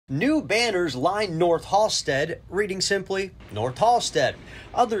New banners line North Halsted, reading simply, North Halsted.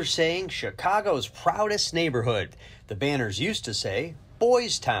 Others saying Chicago's proudest neighborhood. The banners used to say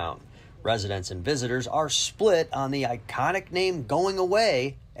Boystown. Residents and visitors are split on the iconic name going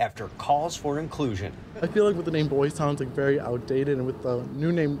away after calls for inclusion. I feel like with the name Boystown, it's like very outdated, and with the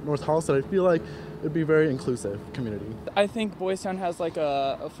new name North Halsted, I feel like it'd be a very inclusive community. I think Boystown has like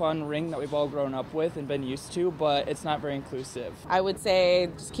a fun ring that we've all grown up with and been used to, but it's not very inclusive. I would say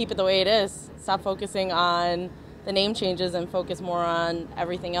just keep it the way it is. Stop focusing on the name changes and focus more on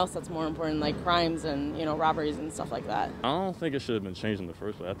everything else that's more important, like crimes and, robberies and stuff like that. I don't think it should have been changed in the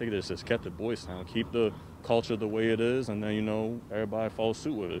first place. I think it's just kept it Boystown. Keep the culture the way it is, and then, everybody follows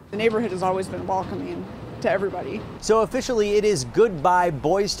suit with it. The neighborhood has always been welcoming to everybody. So officially it is goodbye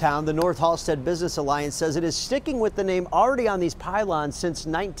Boystown. The North Halsted Business Alliance says it is sticking with the name already on these pylons since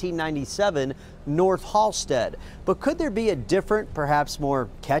 1997, North Halsted. But could there be a different, perhaps more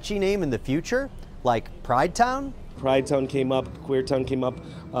catchy name in the future, like Pride Town? Pride Town came up, Queer Town came up,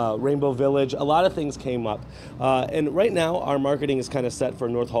 Rainbow Village, a lot of things came up. And right now, our marketing is kind of set for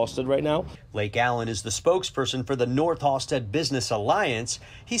North Halsted right now. Lake Allen is the spokesperson for the North Halsted Business Alliance.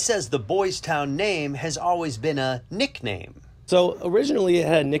 He says the Boystown name has always been a nickname. So originally it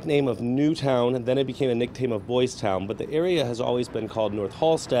had a nickname of Newtown, and then it became a nickname of Boystown, but the area has always been called North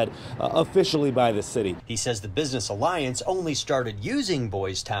Halsted, officially by the city. He says the Business Alliance only started using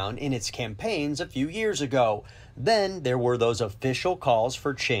Boystown in its campaigns a few years ago. Then there were those official calls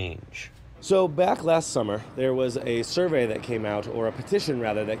for change. So back last summer, there was a survey that came out, or a petition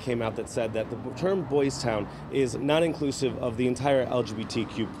rather, that came out that said that the term Boystown is not inclusive of the entire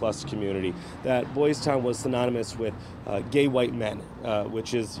LGBTQ plus community, that Boystown was synonymous with gay white men,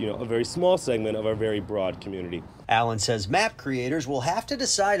 which is a very small segment of our very broad community. Allen says map creators will have to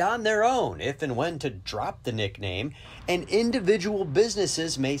decide on their own if and when to drop the nickname, and individual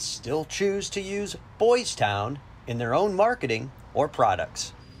businesses may still choose to use Boystown in their own marketing or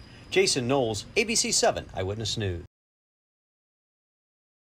products. Jason Knowles, ABC 7 Eyewitness News.